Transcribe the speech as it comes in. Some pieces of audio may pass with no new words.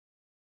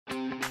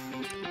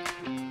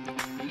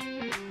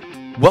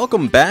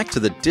Welcome back to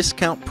the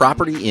Discount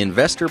Property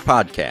Investor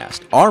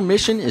Podcast. Our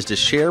mission is to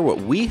share what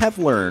we have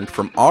learned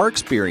from our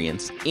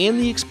experience and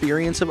the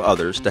experience of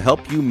others to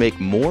help you make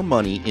more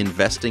money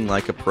investing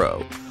like a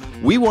pro.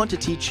 We want to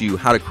teach you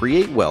how to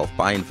create wealth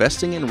by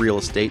investing in real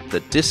estate the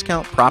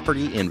Discount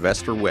Property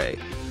Investor way.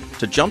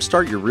 To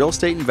jumpstart your real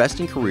estate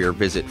investing career,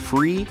 visit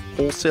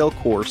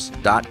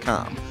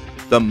freewholesalecourse.com,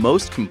 the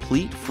most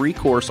complete free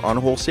course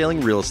on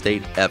wholesaling real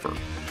estate ever.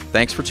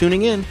 Thanks for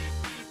tuning in.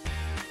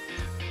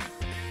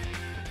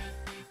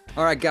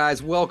 All right,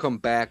 guys, welcome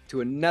back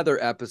to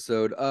another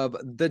episode of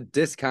the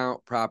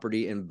Discount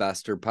Property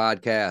Investor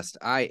Podcast.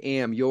 I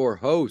am your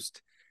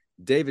host,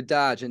 David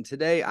Dodge, and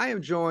today I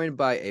am joined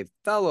by a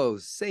fellow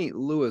St.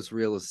 Louis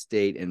real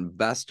estate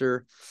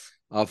investor,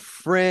 a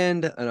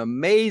friend, an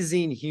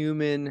amazing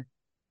human,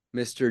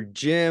 Mr.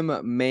 Jim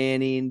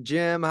Manning.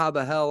 Jim, how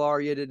the hell are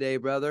you today,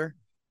 brother?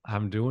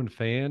 I'm doing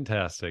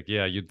fantastic.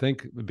 Yeah, you'd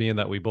think, being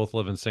that we both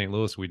live in St.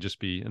 Louis, we'd just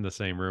be in the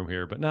same room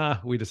here, but nah,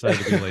 we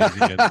decided to be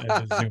lazy and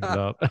zoom it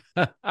up.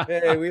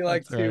 Hey, we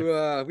like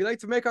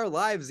to make our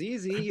lives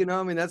easy, you know.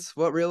 I mean, that's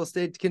what real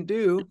estate can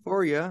do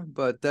for you,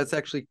 but that's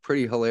actually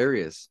pretty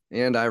hilarious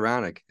and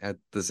ironic at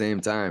the same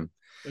time.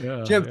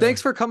 Yeah, Jim,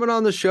 thanks for coming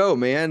on the show,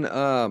 man.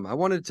 I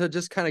wanted to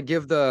just kind of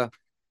give the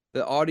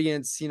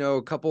audience, you know,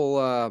 a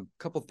couple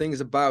things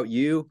about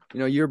you. You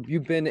know,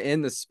 you've been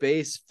in the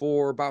space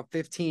for about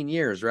 15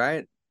 years,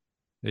 right?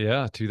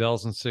 Yeah,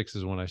 2006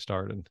 is when I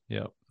started.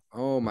 Yep.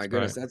 Oh my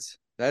goodness, right.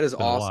 that is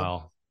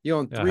awesome. You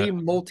own three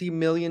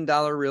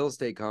multi-million-dollar real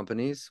estate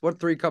companies. What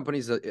three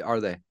companies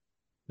are they?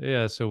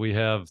 Yeah, so we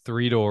have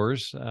Three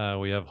Doors,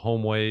 we have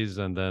HomeWays,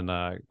 and then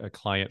a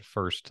Client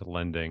First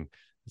Lending.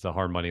 It's a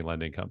hard money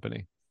lending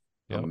company.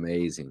 Yep.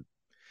 Amazing.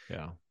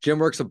 Yeah. Jim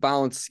works a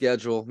balanced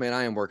schedule. Man,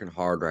 I am working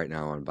hard right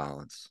now on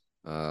balance.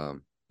 But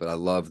I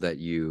love that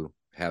you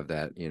have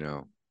that, you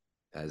know,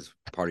 as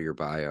part of your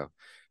bio.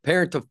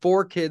 Parent to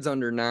 4 kids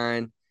under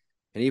 9,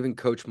 and even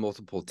coach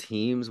multiple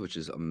teams, which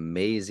is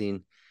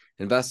amazing.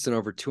 Invests in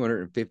over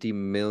 $250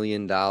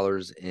 million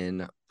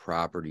in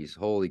properties.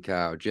 Holy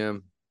cow,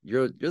 Jim,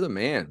 you're the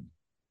man.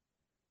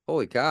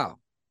 Holy cow.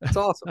 That's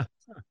awesome.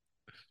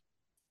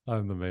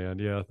 I'm the man.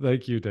 Yeah.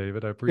 Thank you,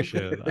 David. I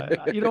appreciate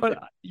it. You know what?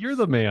 You're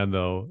the man,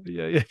 though.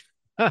 Yeah.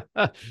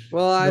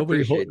 Well, I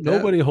appreciate that.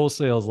 Nobody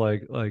wholesales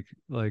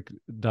like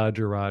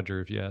Dodger Roger,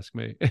 if you ask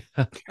me.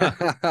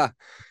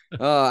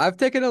 I've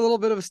taken a little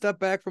bit of a step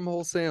back from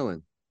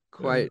wholesaling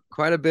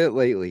quite a bit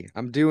lately.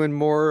 I'm doing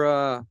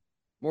more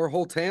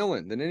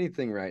wholetailing than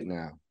anything right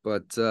now,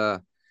 but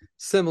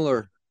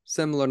similar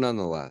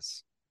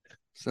nonetheless.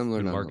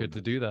 Good market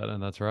to do that,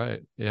 and that's right.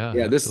 Yeah,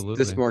 absolutely.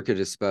 This market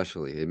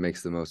especially, it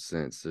makes the most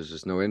sense. There's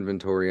just no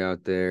inventory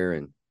out there,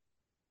 and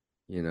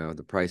you know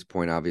the price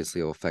point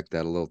obviously will affect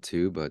that a little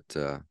too. But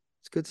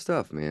it's good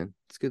stuff, man.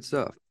 It's good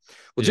stuff.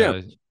 Well,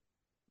 Jim,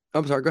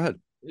 I'm sorry. Go ahead.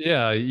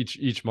 Yeah,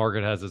 each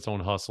market has its own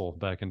hustle.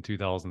 Back in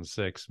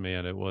 2006,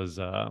 man, it was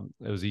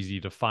easy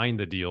to find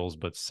the deals,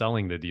 but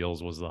selling the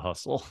deals was the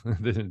hustle.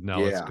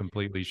 Now it's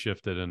completely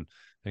shifted and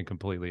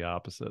completely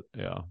opposite.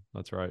 Yeah,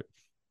 that's right.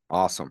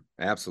 Awesome.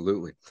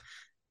 Absolutely.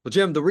 Well,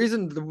 Jim,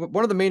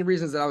 one of the main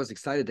reasons that I was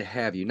excited to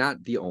have you,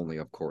 not the only,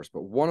 of course,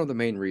 but one of the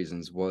main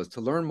reasons was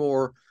to learn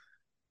more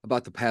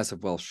about the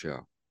Passive Wealth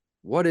Show.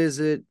 What is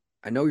it?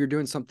 I know you're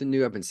doing something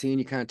new. I've been seeing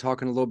you kind of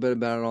talking a little bit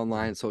about it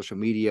online, social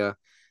media.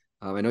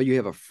 I know you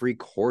have a free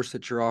course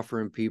that you're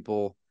offering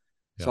people.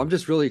 So I'm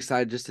just really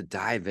excited just to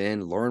dive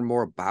in, learn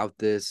more about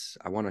this.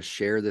 I want to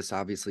share this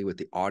obviously with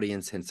the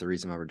audience, hence the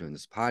reason why we're doing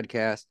this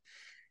podcast.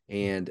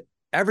 And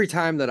every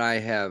time that I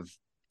have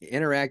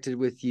interacted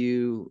with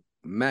you,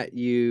 met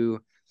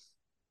you,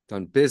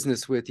 done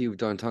business with you,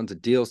 done tons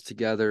of deals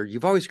together,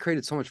 you've always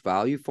created so much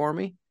value for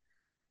me.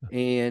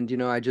 And, you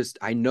know,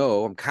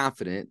 I'm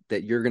confident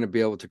that you're going to be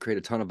able to create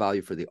a ton of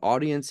value for the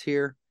audience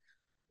here.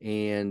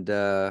 And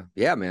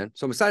yeah, man.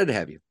 So I'm excited to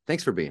have you.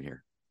 Thanks for being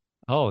here.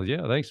 Oh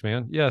yeah, thanks,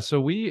 man. Yeah, so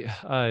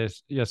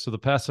so the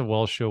Passive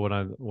Wealth Show, what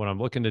I'm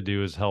looking to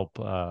do is help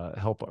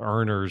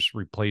earners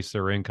replace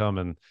their income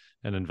and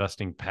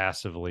investing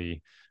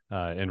passively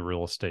in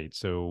real estate.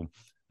 So,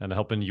 and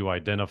helping you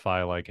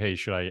identify like, hey,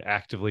 should I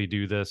actively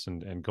do this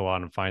and go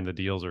out and find the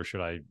deals, or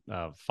should I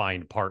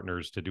find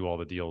partners to do all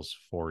the deals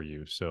for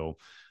you? So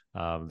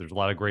there's a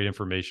lot of great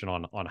information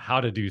on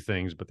how to do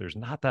things, but there's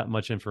not that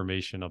much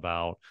information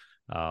about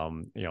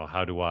you know,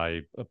 how do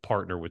I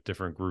partner with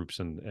different groups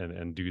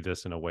and do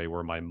this in a way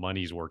where my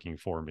money's working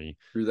for me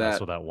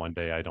so that one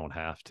day I don't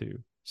have to.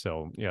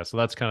 So yeah, so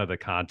that's kind of the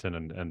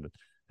content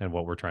and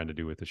what we're trying to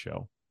do with the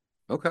show.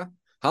 Okay.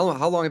 How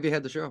long have you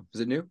had the show? Is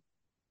it new?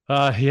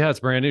 Yeah, it's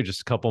brand new, just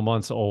a couple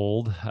months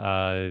old.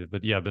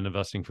 But yeah, I've been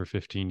investing for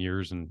 15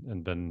 years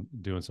and been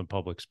doing some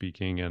public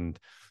speaking. And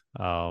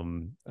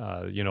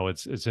you know,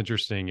 it's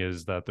interesting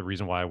is that the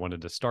reason why I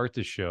wanted to start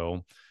this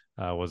show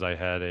was I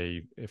had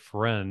a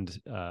friend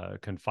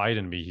confide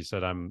in me. He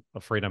said, I'm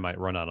afraid I might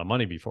run out of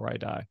money before I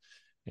die.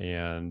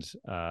 And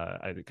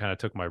I kind of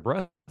took my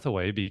breath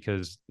away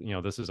because, you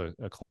know, this is a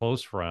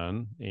close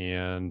friend,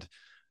 and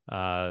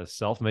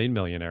self-made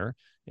millionaire.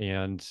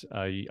 And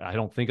I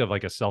don't think of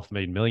like a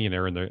self-made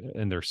millionaire in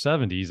their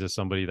 70s as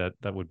somebody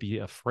that would be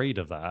afraid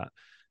of that.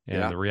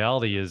 And the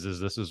reality is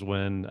this is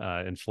when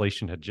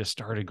inflation had just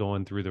started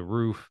going through the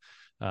roof.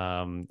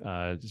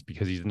 Just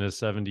because he's in his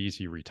 70s,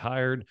 he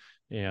retired,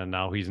 and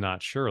now he's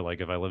not sure.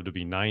 Like, if I live to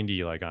be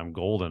 90, like, I'm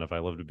golden. If I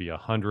live to be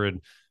 100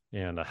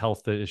 and a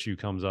health issue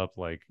comes up,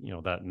 like,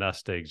 that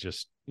nest egg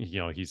just,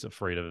 he's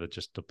afraid of it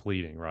just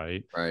depleting.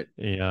 Right. Right.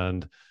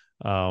 And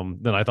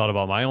then I thought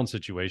about my own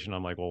situation.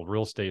 I'm like, well,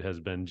 real estate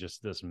has been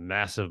just this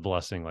massive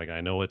blessing. Like,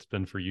 I know it's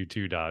been for you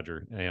too,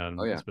 Dodger, and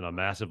it's been a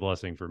massive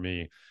blessing for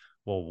me.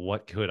 Well,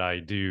 what could I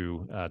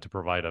do to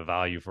provide a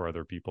value for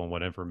other people, and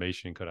what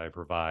information could I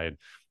provide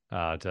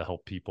to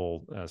help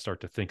people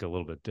start to think a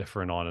little bit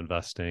different on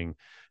investing?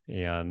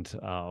 And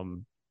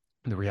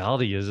the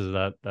reality is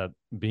that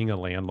being a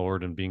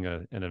landlord and being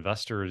an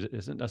investor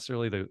isn't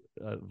necessarily the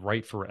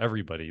right for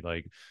everybody.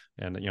 Like,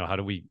 and how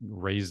do we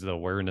raise the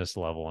awareness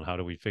level, and how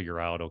do we figure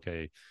out,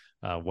 okay,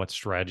 what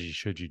strategy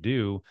should you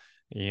do?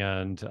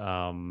 And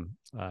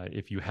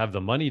if you have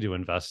the money to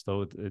invest,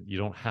 though, you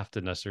don't have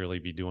to necessarily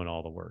be doing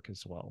all the work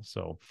as well.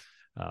 So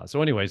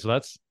anyway, so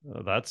that's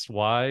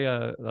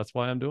why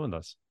I'm doing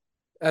this.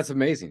 That's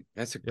amazing.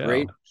 That's a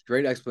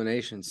great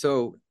explanation.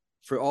 So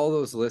for all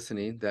those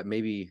listening that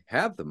maybe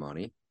have the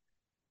money,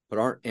 but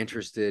aren't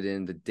interested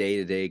in the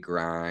day-to-day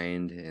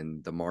grind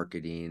and the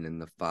marketing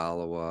and the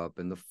follow-up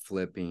and the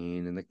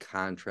flipping and the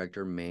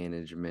contractor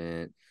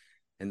management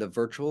and the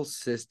virtual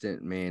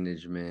assistant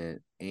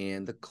management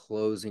and the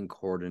closing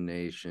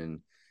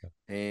coordination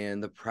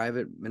and the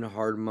private and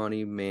hard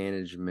money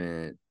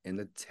management and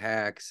the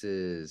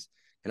taxes.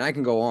 And I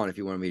can go on if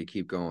you want me to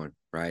keep going,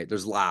 right?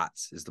 There's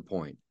lots, is the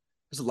point.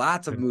 There's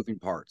lots of moving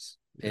parts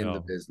in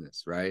the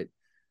business, right?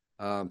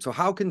 So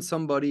how can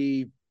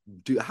somebody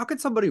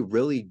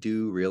really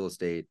do real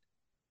estate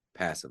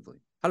passively?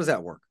 How does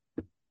that work?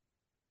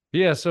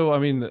 Yeah. So, I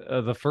mean,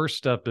 the first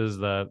step is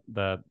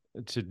that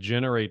to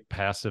generate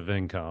passive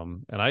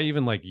income. And I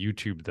even like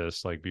YouTube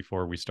this, like,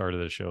 before we started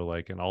the show,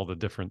 like, and all the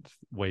different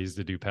ways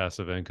to do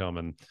passive income.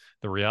 And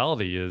the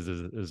reality is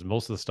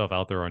most of the stuff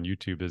out there on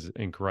YouTube is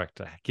incorrect.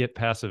 To get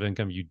passive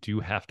income, you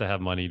do have to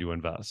have money to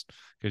invest,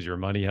 because your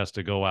money has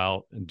to go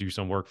out and do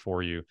some work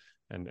for you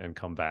and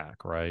come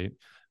back. Right.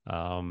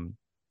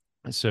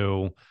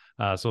 So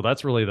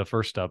that's really the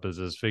first step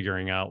is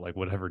figuring out, like,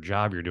 whatever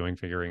job you're doing,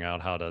 figuring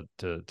out how to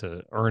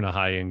earn a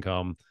high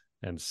income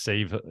and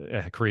save,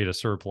 create a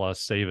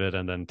surplus, save it,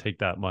 and then take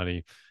that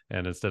money.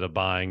 And instead of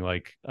buying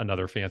like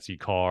another fancy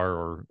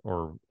car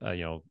or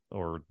the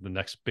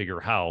next bigger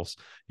house,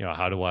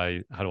 how do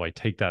I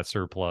take that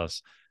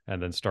surplus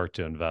and then start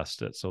to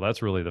invest it? So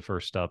that's really the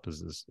first step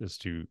is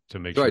to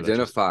make sure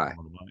identify.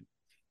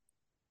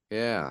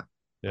 Yeah.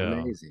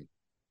 Amazing.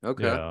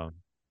 Okay.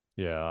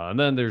 Yeah. And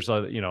then there's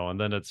and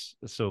then it's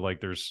so, like,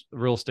 there's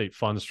real estate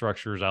fund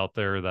structures out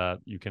there that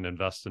you can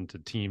invest into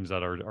teams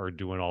that are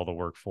doing all the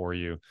work for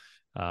you.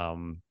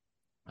 So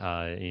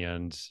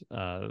you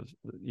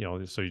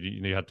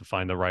have to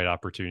find the right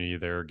opportunity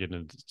there, get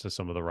into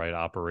some of the right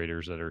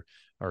operators that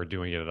are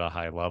doing it at a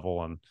high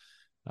level, and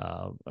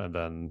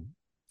then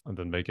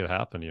make it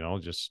happen.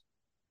 Just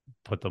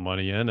put the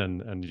money in,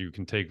 and you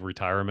can take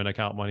retirement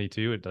account money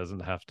too. It doesn't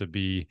have to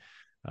be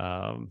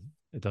a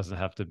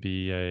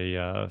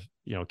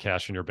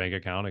cash in your bank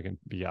account. It can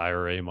be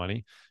IRA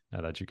money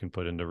that you can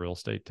put into real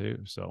estate too.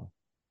 So,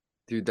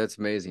 dude, that's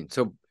amazing.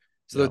 So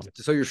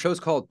your show's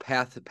called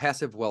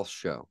Passive Wealth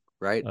Show,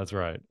 right? That's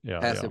right. Yeah.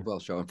 Passive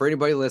Wealth Show. And for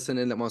anybody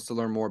listening that wants to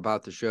learn more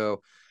about the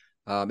show,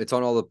 it's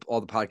on all the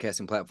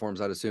podcasting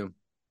platforms, I'd assume.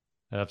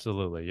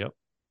 Absolutely. Yep.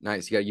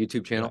 Nice. You got a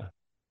YouTube channel?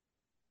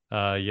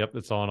 Yep.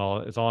 It's on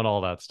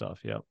all that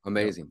stuff. Yep.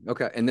 Amazing. Yep.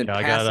 Okay. And then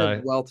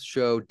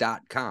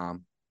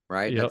PassiveWealthShow.com.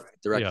 Right. Yep.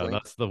 Directly. Yeah,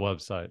 that's the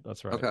website.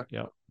 That's right. Okay.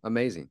 Yeah.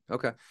 Amazing.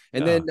 Okay.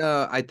 And then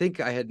I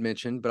think I had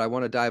mentioned, but I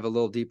want to dive a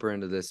little deeper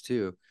into this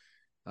too.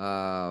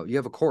 You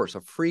have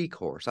a free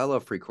course. I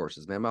love free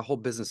courses, man. My whole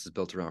business is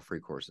built around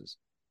free courses.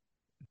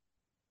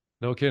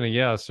 No kidding.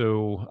 Yeah.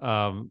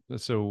 So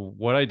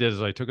what I did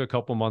is I took a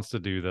couple months to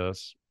do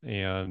this,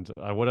 and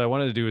what I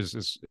wanted to do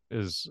is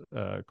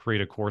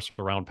create a course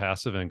around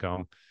passive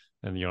income.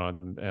 And,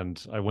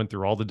 and I went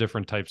through all the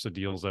different types of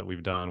deals that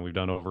we've done. We've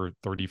done over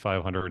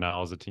 3,500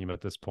 now as a team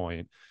at this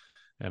point.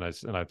 And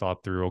I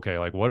thought through, okay,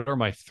 like, what are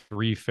my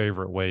 3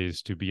 favorite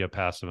ways to be a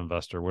passive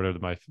investor? What are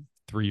my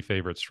 3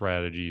 favorite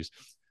strategies?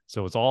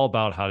 So it's all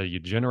about how do you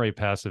generate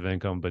passive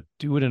income, but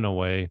do it in a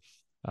way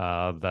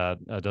that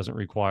doesn't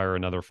require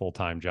another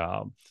full-time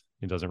job.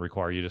 It doesn't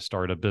require you to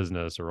start a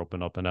business or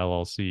open up an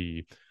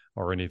LLC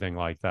or anything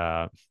like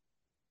that.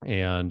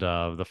 And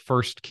the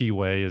first key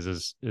way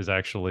is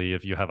actually,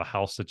 if you have a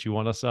house that you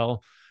want to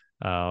sell,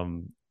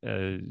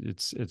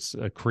 it's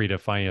a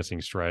creative financing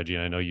strategy.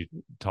 And I know you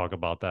talk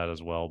about that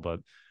as well,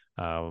 but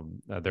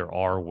there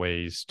are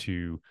ways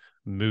to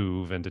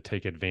move and to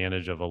take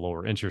advantage of a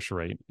lower interest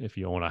rate. If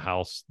you own a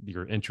house,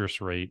 your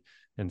interest rate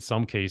in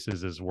some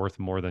cases is worth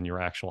more than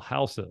your actual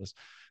house is.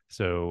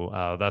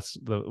 So that's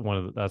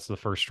the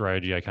first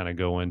strategy I kind of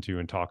go into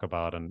and talk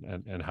about,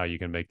 and how you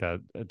can make that,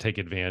 take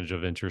advantage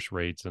of interest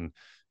rates and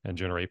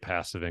generate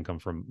passive income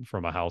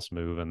from a house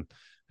move. And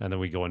then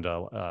we go into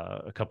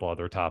a couple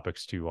other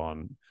topics too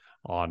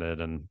on it.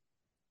 And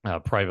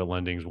private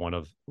lending is one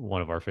of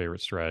our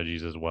favorite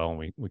strategies as well.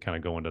 And we kind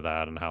of go into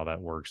that and how that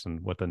works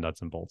and what the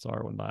nuts and bolts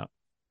are with that.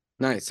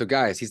 Nice. So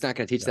guys, he's not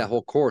going to teach that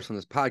whole course on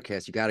this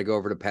podcast. You got to go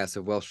over to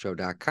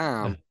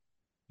PassiveWealthShow.com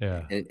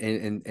Yeah.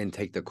 and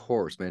take the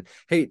course, man.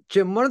 Hey,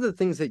 Jim, one of the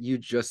things that you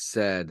just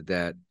said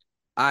that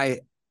I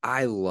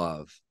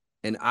love,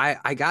 and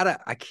I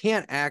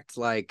can't act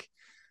like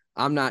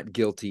I'm not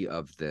guilty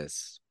of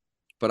this,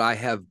 but I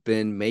have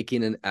been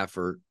making an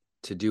effort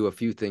to do a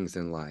few things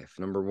in life.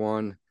 Number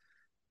one,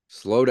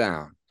 slow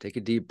down, take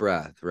a deep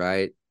breath,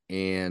 right?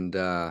 And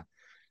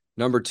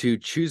number two,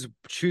 choose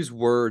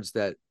words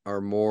that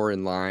are more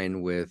in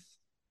line with,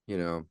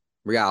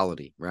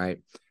 reality, right?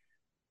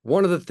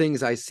 One of the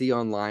things I see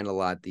online a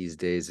lot these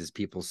days is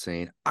people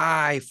saying,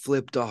 I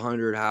flipped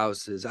 100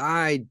 houses.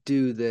 I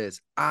do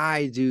this.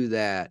 I do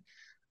that.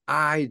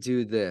 I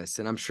do this.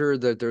 And I'm sure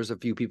that there's a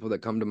few people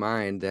that come to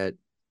mind that,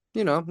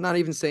 not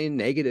even saying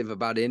negative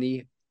about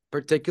any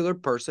particular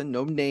person,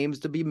 no names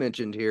to be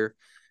mentioned here.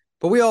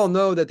 But we all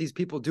know that these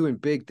people doing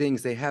big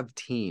things, they have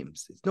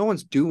teams. No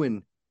one's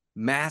doing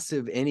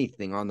massive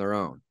anything on their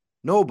own.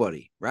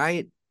 Nobody,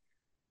 right?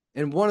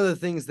 And one of the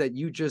things that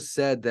you just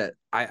said that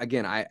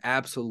I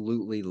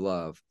absolutely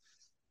love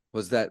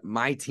was that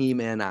my team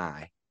and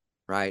I,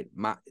 right,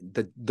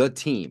 the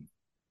team,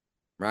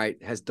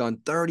 right, has done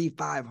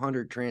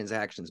 3,500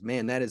 transactions.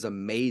 Man, that is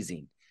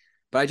amazing.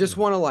 But I just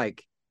want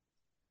to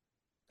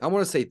I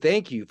want to say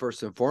thank you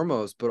first and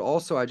foremost, but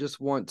also I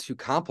just want to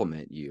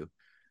compliment you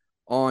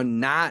on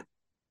not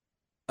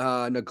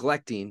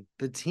neglecting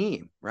the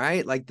team,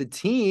 right? Like the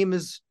team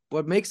is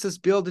what makes us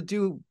be able to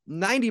do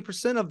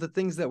 90% of the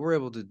things that we're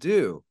able to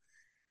do.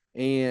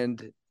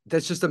 And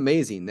that's just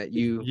amazing that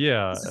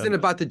this isn't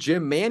about the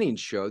Jim Manning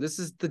show. This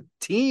is the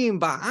team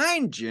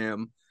behind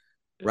Jim,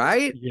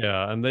 right?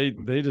 Yeah. And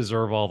they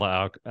deserve all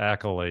the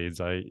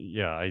accolades.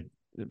 And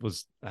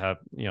I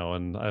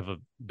have a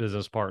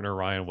business partner,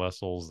 Ryan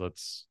Wessels,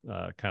 that's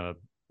kind of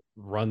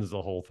runs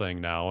the whole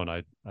thing now, and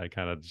I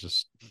kind of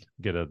just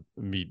get to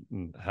meet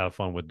and have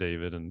fun with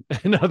David and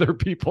other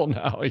people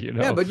now,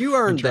 Yeah, but you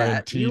earned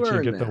that. Teach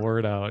and get the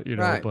word out,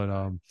 right.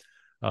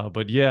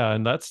 But yeah,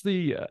 and that's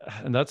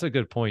a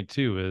good point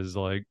too, is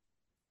like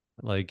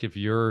if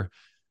you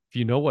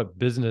know what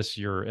business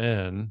you're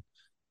in,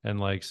 and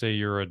like say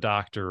you're a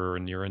doctor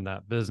and you're in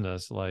that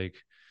business,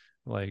 like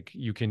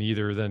you can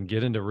either then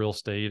get into real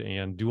estate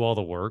and do all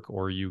the work,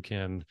 or you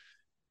can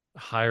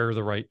hire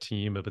the right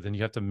team, but then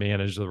you have to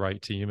manage the right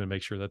team and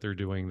make sure that they're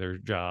doing their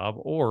job,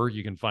 or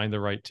you can find the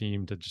right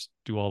team to just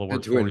do all the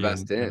work for you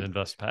and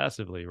invest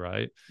passively,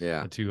 right?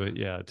 Yeah. To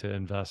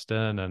invest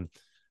in. And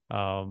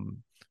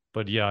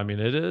but yeah, I mean,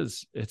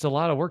 it's a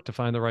lot of work to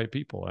find the right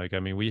people. Like, I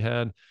mean, we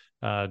had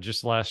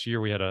just last year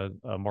we had a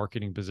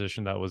marketing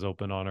position that was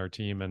open on our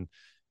team,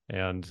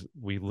 and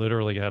we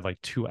literally had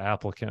like 2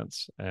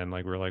 applicants, and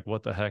like we're like,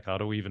 what the heck, how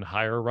do we even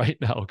hire right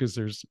now, because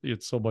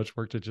it's so much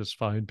work to just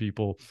find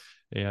people.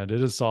 And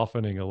it is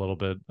softening a little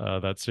bit.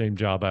 That same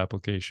job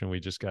application, we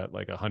just got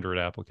like 100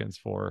 applicants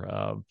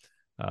for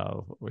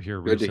here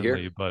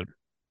recently. But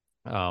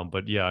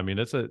yeah, I mean,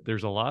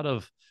 there's a lot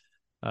of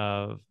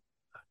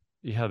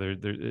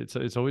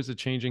it's always a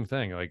changing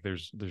thing. Like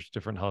there's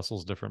different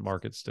hustles, different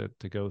markets to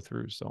go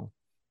through. So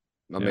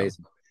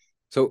amazing. Yeah.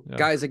 So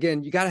guys,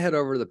 again, you got to head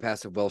over to the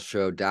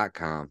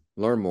PassiveWealthShow.com,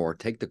 learn more,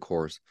 take the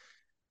course.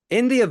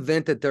 In the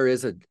event that there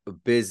is a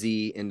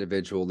busy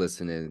individual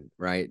listening,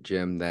 right,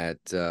 Jim, that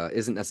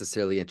isn't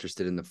necessarily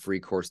interested in the free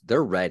course,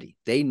 they're ready.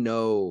 They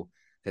know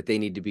that they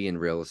need to be in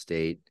real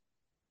estate.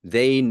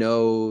 They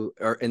know,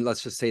 and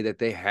let's just say that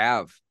they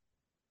have,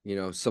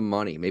 some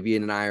money, maybe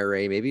in an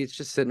IRA, maybe it's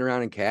just sitting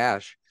around in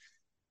cash,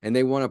 and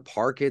they want to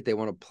park it, they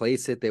want to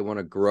place it, they want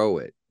to grow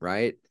it,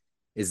 right?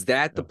 Is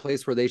that the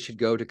place where they should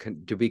go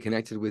to be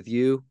connected with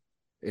you?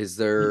 Is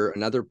there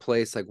another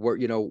place, like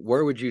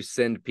where would you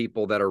send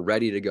people that are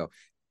ready to go?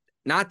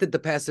 Not that the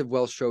Passive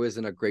Wealth Show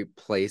isn't a great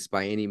place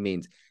by any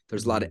means.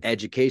 There's a lot of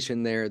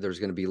education there. There's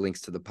going to be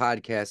links to the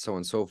podcast, so on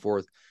and so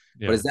forth.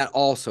 Yeah. But is that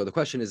also, the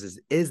question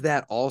is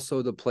that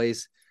also the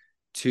place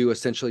to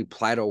essentially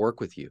apply to work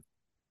with you?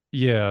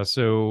 Yeah.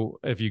 So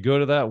if you go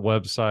to that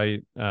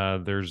website,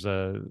 there's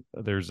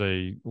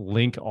a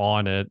link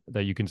on it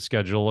that you can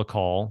schedule a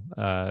call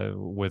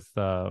with.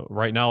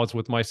 Right now, it's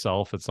with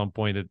myself. At some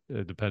point,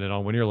 depending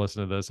on when you're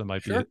listening to this, it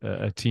might be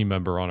a team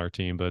member on our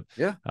team. But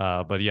yeah,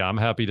 I'm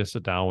happy to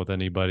sit down with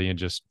anybody and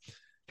just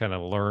kind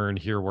of learn,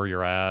 hear where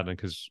you're at, and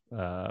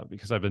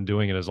because I've been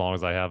doing it as long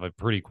as I have, I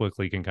pretty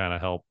quickly can kind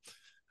of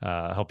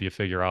help you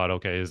figure out,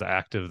 okay, is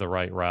active the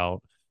right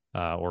route?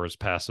 Or is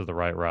passive the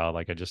right route?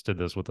 Like I just did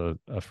this with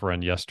a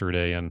friend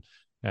yesterday, and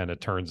it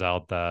turns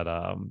out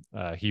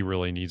that he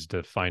really needs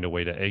to find a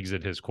way to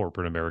exit his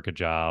corporate America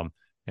job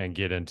and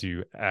get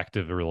into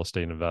active real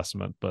estate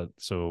investment. But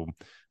so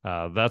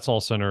that's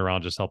all centered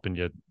around just helping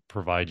you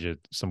provide you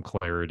some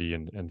clarity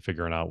and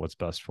figuring out what's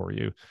best for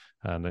you.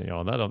 And,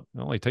 that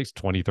only takes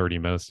 20, 30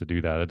 minutes to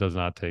do that. It does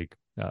not take,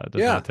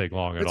 not take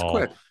long at all.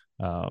 Quick.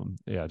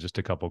 Just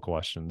a couple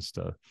questions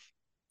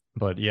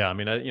but yeah, I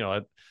mean, at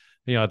the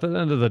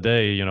end of the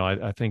day,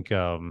 I think,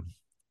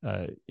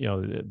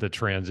 the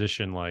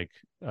transition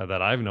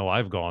that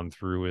I've gone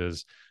through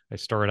is I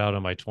started out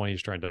in my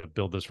 20s trying to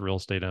build this real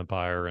estate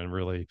empire and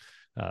really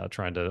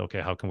trying to,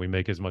 okay, how can we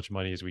make as much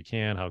money as we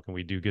can? How can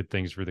we do good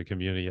things for the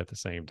community at the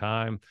same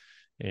time?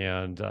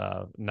 And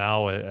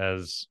now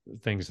as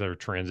things are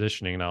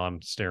transitioning, now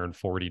I'm staring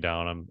 40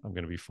 down. I'm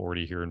going to be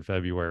 40 here in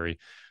February.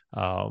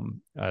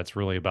 It's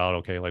really about,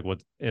 okay, like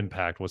what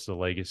impact, what's the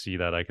legacy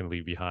that I can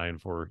leave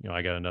behind for,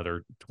 I got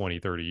another 20,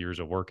 30 years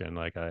of working.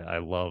 Like I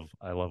love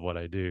what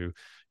I do,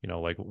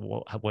 like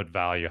what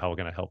value, how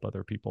can I help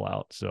other people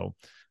out? So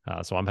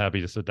I'm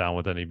happy to sit down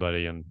with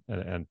anybody and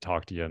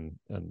talk to you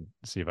and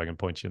see if I can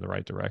point you in the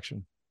right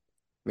direction.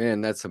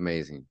 Man, that's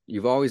amazing.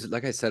 You've always,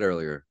 like I said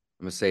earlier,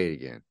 I'm gonna say it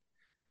again.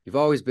 You've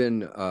always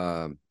been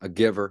a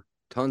giver,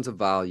 tons of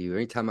value.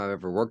 Anytime I've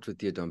ever worked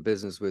with you, done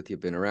business with you,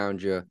 been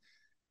around you,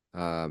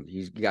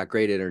 you got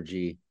great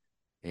energy,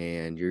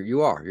 and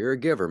you're a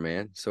giver,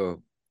 man.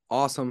 So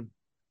awesome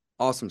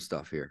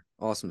stuff here.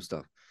 Awesome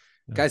stuff.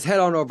 Yeah. Guys, head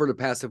on over to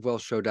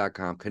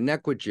PassiveWealthShow.com,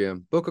 connect with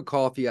Jim, book a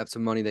call if you have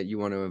some money that you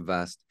want to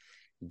invest,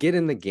 get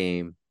in the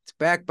game. It's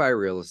backed by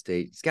real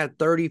estate. He's got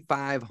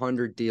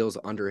 3,500 deals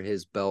under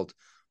his belt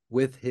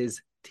with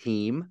his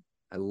team.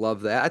 I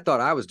love that. I thought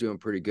I was doing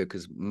pretty good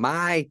because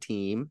my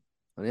team,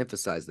 I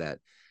emphasize that,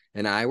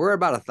 and we're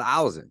about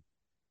 1,000,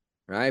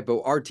 right?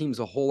 But our team's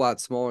a whole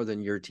lot smaller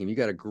than your team. You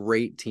got a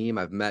great team.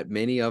 I've met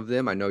many of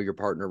them. I know your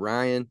partner,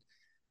 Ryan.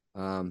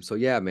 So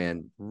yeah,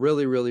 man,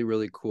 really, really,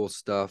 really cool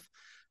stuff.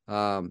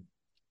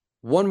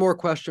 One more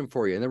question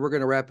for you, and then we're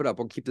going to wrap it up.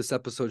 We'll keep this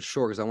episode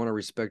short because I want to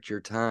respect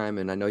your time.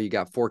 And I know you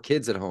got 4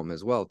 kids at home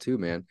as well, too,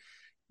 man.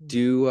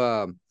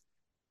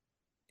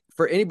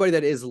 For anybody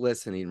that is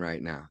listening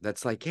right now,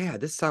 that's like, yeah,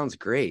 this sounds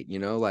great.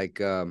 What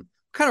kind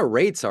of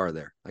rates are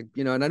there?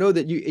 And I know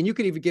that you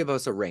can even give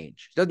us a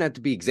range. It doesn't have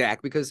to be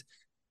exact because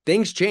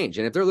things change.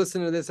 And if they're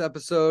listening to this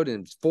episode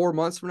and 4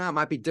 months from now, it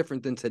might be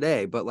different than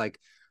today. But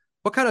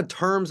what kind of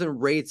terms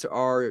and rates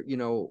are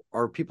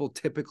people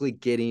typically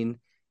getting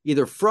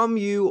either from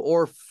you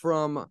or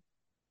from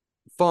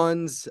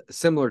funds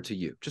similar to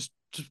you? Just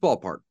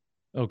ballpark.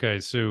 Okay,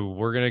 so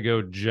we're going to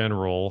go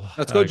general.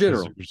 Let's go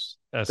general.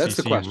 That's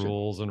the question.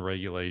 Rules and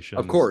regulations.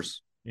 Of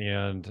course.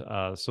 And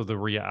so the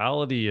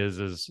reality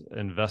is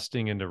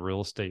investing into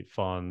real estate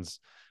funds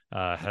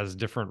has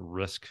different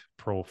risk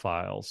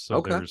profiles.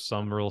 So there's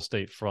some real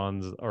estate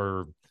funds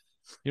or,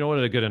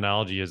 what a good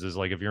analogy is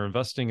like if you're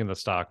investing in the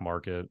stock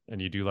market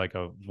and you do like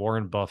a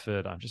Warren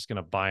Buffett, I'm just going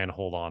to buy and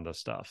hold on to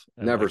stuff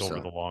and never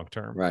over the long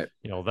term. Right.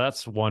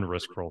 That's one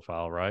risk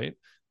profile, right?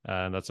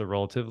 And that's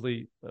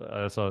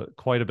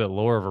quite a bit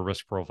lower of a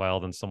risk profile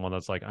than someone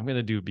that's like, I'm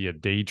going to be a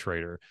day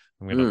trader.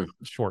 I'm going to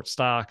short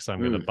stocks. I'm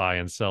going to buy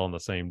and sell in the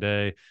same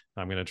day.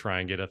 I'm going to try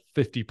and get a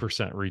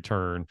 50%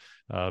 return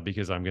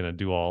because I'm going to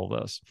do all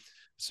this.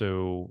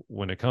 So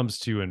when it comes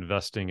to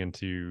investing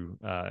into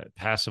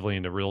passively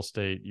into real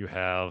estate, you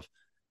have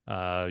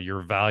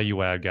your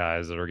value add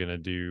guys that are going to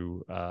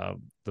do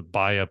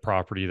buy a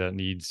property that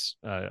needs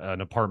an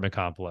apartment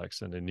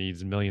complex and it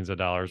needs millions of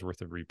dollars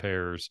worth of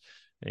repairs.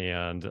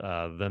 And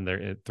then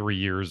in 3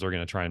 years, they're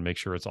going to try and make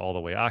sure it's all the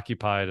way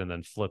occupied and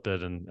then flip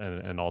it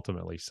and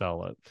ultimately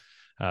sell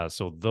it.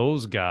 So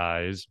those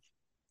guys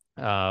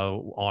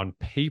on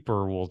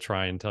paper will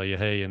try and tell you,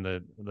 hey, in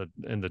the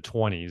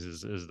 20s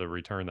is the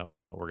return that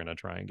we're going to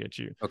try and get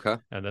you. Okay.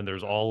 And then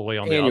there's all the way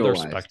on the other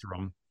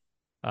spectrum.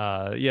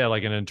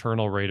 Like an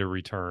internal rate of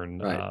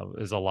return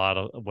is a lot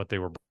of what they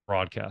were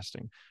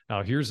broadcasting.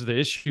 Now, here's the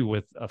issue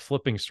with a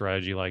flipping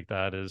strategy like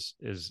that is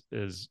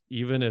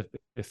even if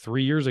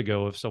 3 years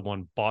ago, if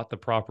someone bought the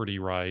property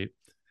right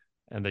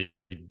and they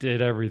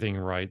did everything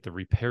right, the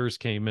repairs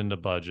came into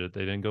budget,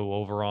 they didn't go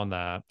over on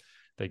that.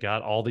 They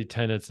got all the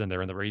tenants in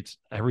there and the rates,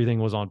 everything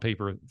was on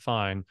paper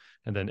fine.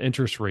 And then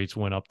interest rates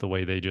went up the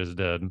way they just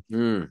did.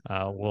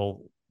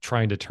 Well,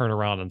 trying to turn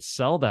around and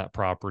sell that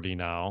property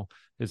now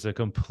is a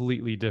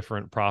completely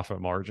different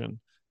profit margin.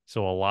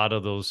 So a lot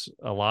of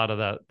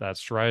that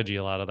strategy,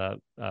 a lot of that,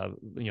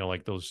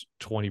 like those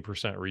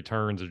 20%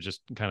 returns have just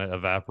kind of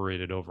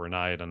evaporated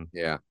overnight. And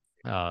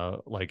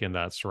like in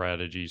that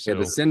strategy. So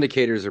the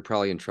syndicators are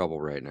probably in trouble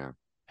right now.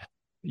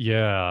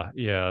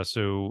 Yeah.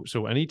 So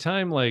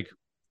anytime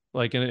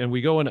and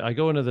we I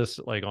go into this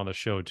like on the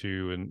show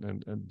too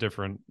and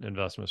different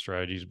investment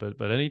strategies,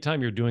 but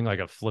anytime you're doing like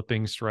a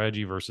flipping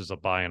strategy versus a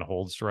buy and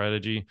hold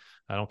strategy,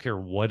 I don't care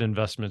what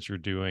investments you're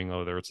doing,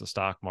 whether it's the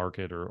stock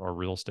market or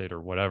real estate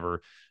or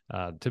whatever,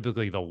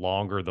 typically the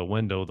longer the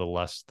window, the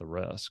less the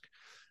risk.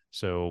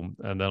 So,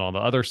 and then on the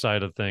other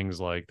side of things,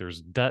 like there's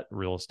debt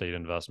real estate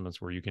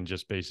investments where you can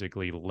just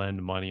basically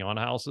lend money on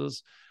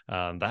houses.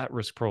 That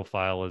risk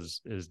profile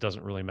is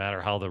doesn't really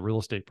matter how the real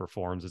estate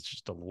performs. It's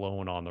just a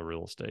loan on the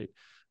real estate.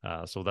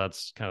 So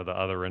that's kind of the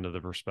other end of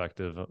the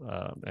perspective.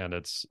 And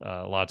it's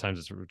a lot of times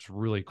it's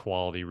really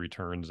quality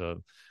returns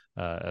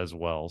as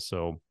well.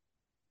 So,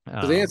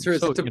 So the answer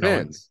is it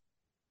depends.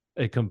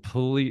 It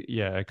completely,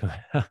 yeah.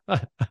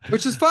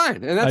 Which is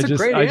fine, and that's a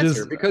great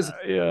answer because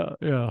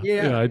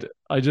I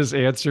just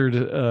answered.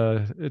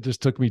 It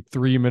just took me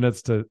 3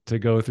 minutes to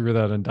go through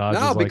that, and Dodge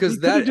was because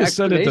like, that just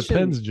said it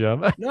depends,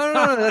 Jim.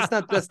 No,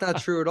 that's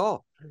not true at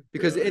all.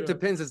 Because it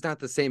depends. It's not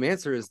the same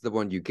answer as the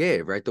one you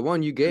gave, right? The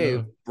one you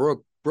gave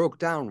broke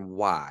down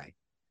why.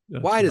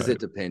 Why does it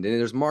depend? And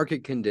there's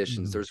market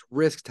conditions, there's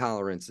risk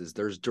tolerances,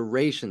 there's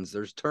durations,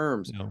 there's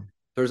terms,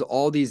 there's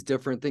all these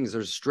different things,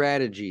 there's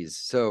strategies.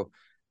 So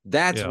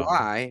that's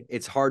why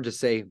it's hard to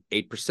say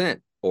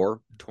 8%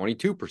 or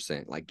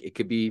 22%. Like it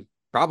could be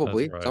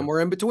probably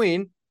somewhere in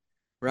between,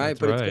 right?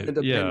 But it's going to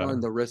depend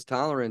on the risk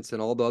tolerance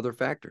and all the other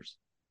factors.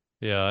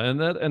 Yeah,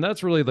 and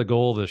that's really the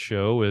goal of the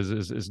show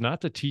is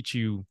not to teach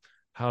you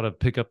how to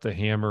pick up the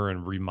hammer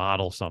and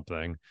remodel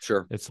something.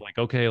 Sure. It's like,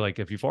 okay, like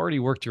if you've already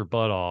worked your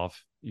butt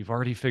off, you've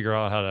already figured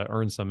out how to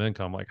earn some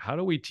income. Like, how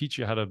do we teach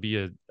you how to be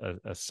a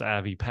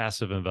savvy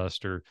passive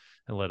investor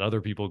and let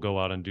other people go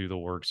out and do the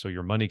work so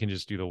your money can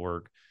just do the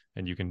work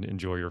and you can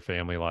enjoy your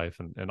family life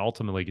and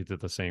ultimately get to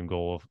the same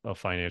goal of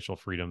financial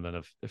freedom than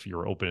if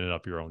you're opening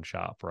up your own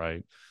shop,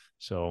 right?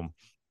 So,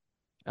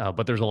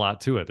 but there's a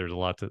lot to it. There's a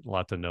lot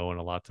to know and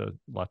a lot to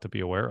be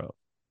aware of.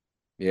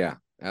 Yeah,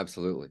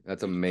 absolutely.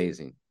 That's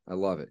amazing. I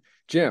love it.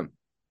 Jim,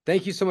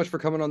 thank you so much for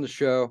coming on the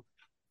show.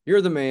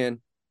 You're the man.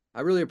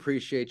 I really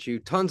appreciate you.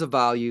 Tons of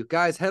value.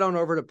 Guys, head on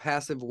over to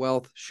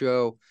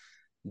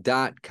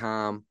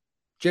PassiveWealthShow.com.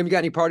 Jim, you got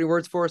any parting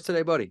words for us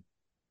today, buddy?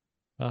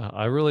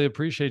 I really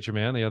appreciate you,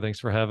 man. Yeah, thanks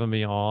for having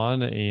me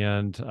on.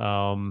 And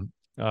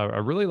I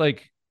really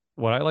like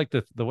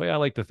the way I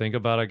like to think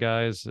about it,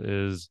 guys,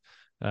 is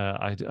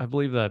I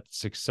believe that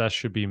success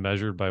should be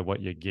measured by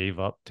what you gave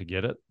up to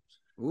get it.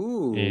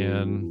 Ooh,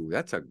 and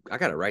I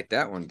got to write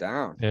that one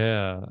down.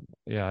 Yeah.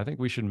 I think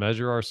we should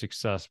measure our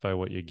success by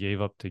what you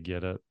gave up to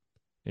get it.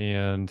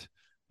 And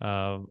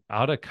out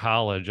of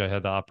college, I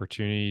had the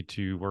opportunity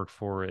to work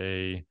for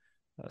a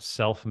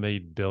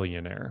self-made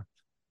billionaire.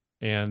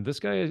 And this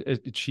guy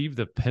achieved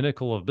the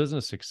pinnacle of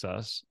business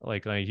success.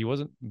 Like he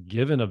wasn't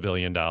given $1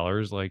 billion.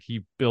 Like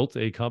he built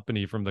a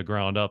company from the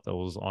ground up that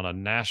was on a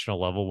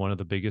national level, one of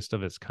the biggest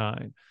of its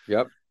kind.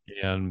 Yep.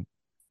 And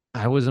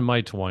I was in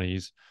my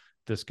 20s.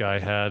 This guy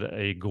had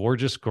a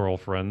gorgeous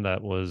girlfriend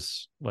that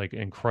was like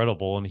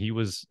incredible. And he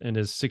was in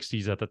his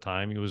 60s at the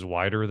time. He was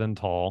wider than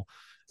tall.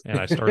 And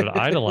I started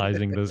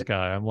idolizing this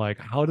guy. I'm like,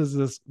 how does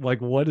this,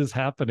 like, what is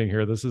happening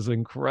here? This is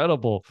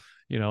incredible.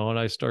 And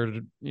I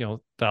started,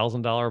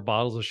 $1,000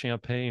 bottles of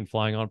champagne,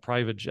 flying on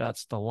private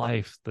jets, the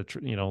life,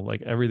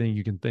 like everything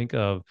you can think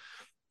of.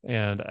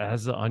 And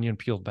as the onion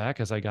peeled back,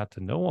 as I got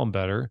to know him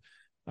better,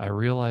 I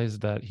realized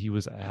that he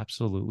was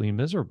absolutely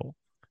miserable.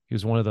 He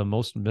was one of the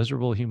most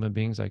miserable human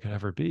beings I could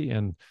ever be.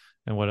 And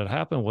what had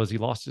happened was he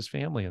lost his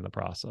family in the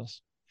process.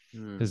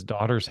 His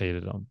daughters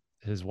hated him.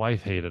 His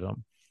wife hated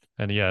him.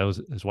 And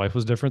his wife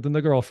was different than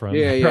the girlfriend.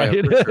 Yeah,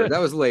 right? For sure.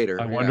 That was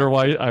later. I wonder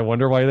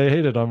why they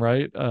hated him,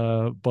 right?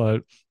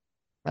 But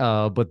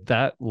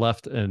that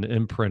left an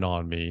imprint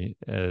on me,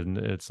 and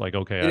it's like,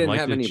 okay, I didn't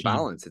have any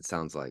balance. It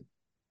sounds like.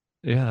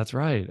 Yeah, that's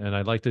right. And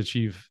I'd like to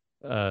achieve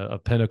a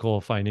pinnacle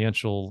of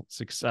financial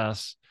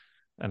success,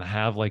 and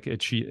have like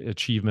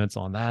achievements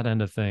on that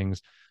end of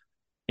things,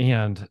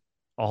 and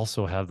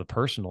also have the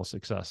personal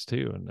success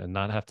too, and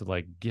not have to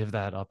like give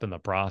that up in the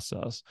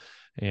process.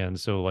 And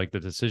so like the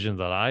decisions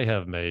that I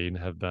have made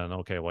have been,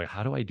 okay, well,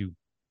 how do I do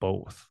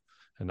both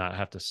and not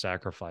have to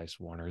sacrifice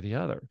one or the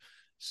other?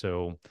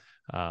 So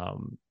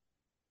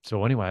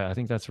anyway, I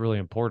think that's really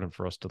important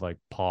for us to like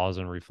pause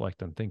and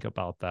reflect and think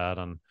about that.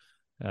 And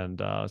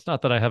it's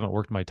not that I haven't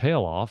worked my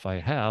tail off. I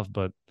have,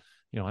 but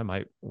I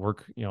might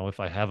work, if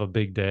I have a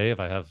big day, if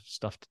I have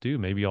stuff to do,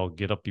 maybe I'll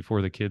get up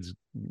before the kids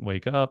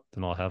wake up,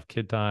 then I'll have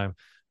kid time.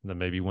 And then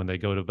maybe when they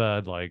go to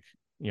bed, like,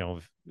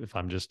 if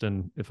I'm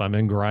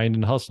in grind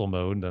and hustle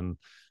mode, then,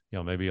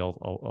 maybe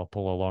I'll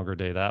pull a longer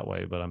day that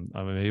way, but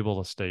I'm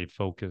able to stay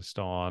focused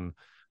on,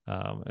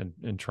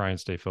 and try and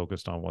stay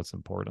focused on what's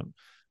important.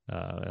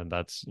 And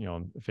that's,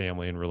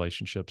 family and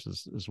relationships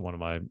is one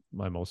of my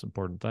most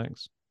important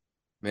things.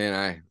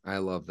 Man, I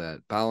love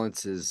that.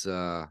 Balance is,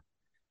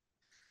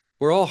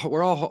 we're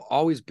all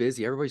always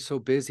busy. Everybody's so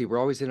busy. We're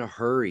always in a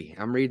hurry.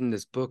 I'm reading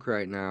this book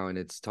right now, and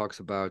it talks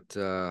about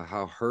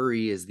how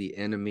hurry is the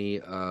enemy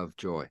of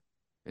joy,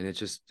 and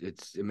it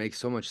makes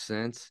so much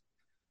sense.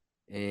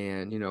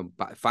 And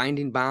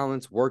finding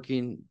balance,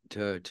 working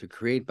to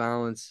create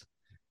balance,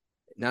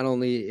 not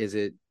only is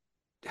it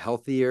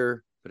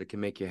healthier, but it can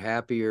make you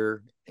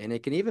happier, and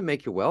it can even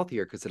make you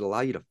wealthier because it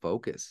allows you to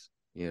focus.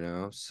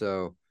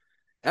 So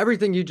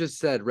everything you just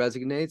said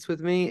resonates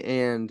with me,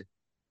 and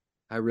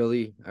I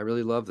really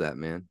love that,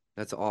 man.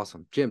 That's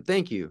awesome. Jim,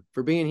 thank you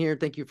for being here.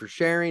 Thank you for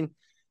sharing.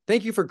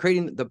 Thank you for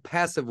creating the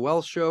Passive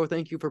Wealth Show.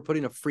 Thank you for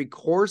putting a free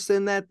course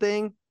in that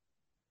thing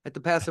at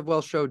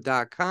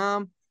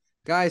thepassivewealthshow.com.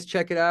 Guys,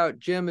 check it out.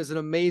 Jim is an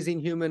amazing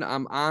human.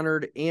 I'm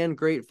honored and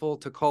grateful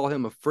to call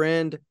him a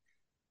friend.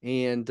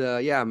 And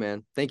yeah,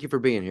 man, thank you for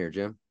being here,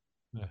 Jim.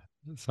 Yeah,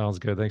 sounds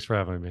good. Thanks for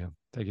having me, man.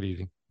 Take it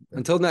easy.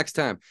 Until next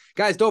time.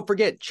 Guys, don't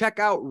forget, check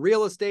out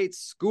Real Estate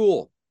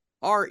School,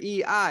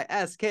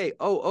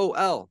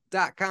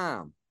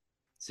 REISKOOL.com.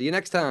 See you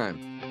next time.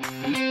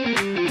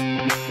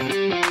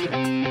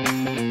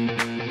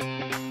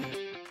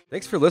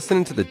 Thanks for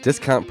listening to the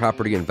Discount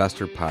Property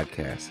Investor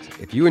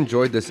Podcast. If you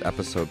enjoyed this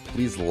episode,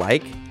 please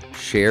like,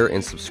 share,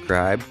 and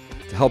subscribe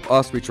to help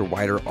us reach a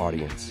wider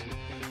audience.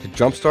 To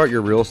jumpstart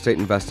your real estate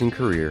investing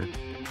career,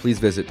 please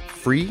visit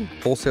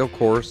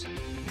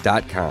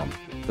freewholesalecourse.com,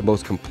 the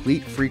most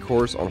complete free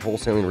course on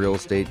wholesaling real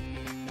estate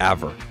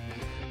ever.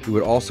 We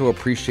would also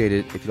appreciate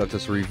it if you left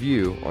us a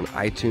review on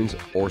iTunes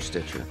or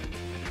Stitcher.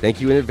 Thank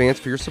you in advance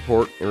for your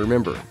support, and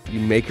remember, you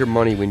make your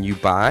money when you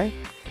buy,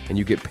 and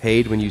you get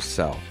paid when you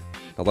sell.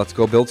 Now let's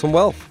go build some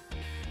wealth.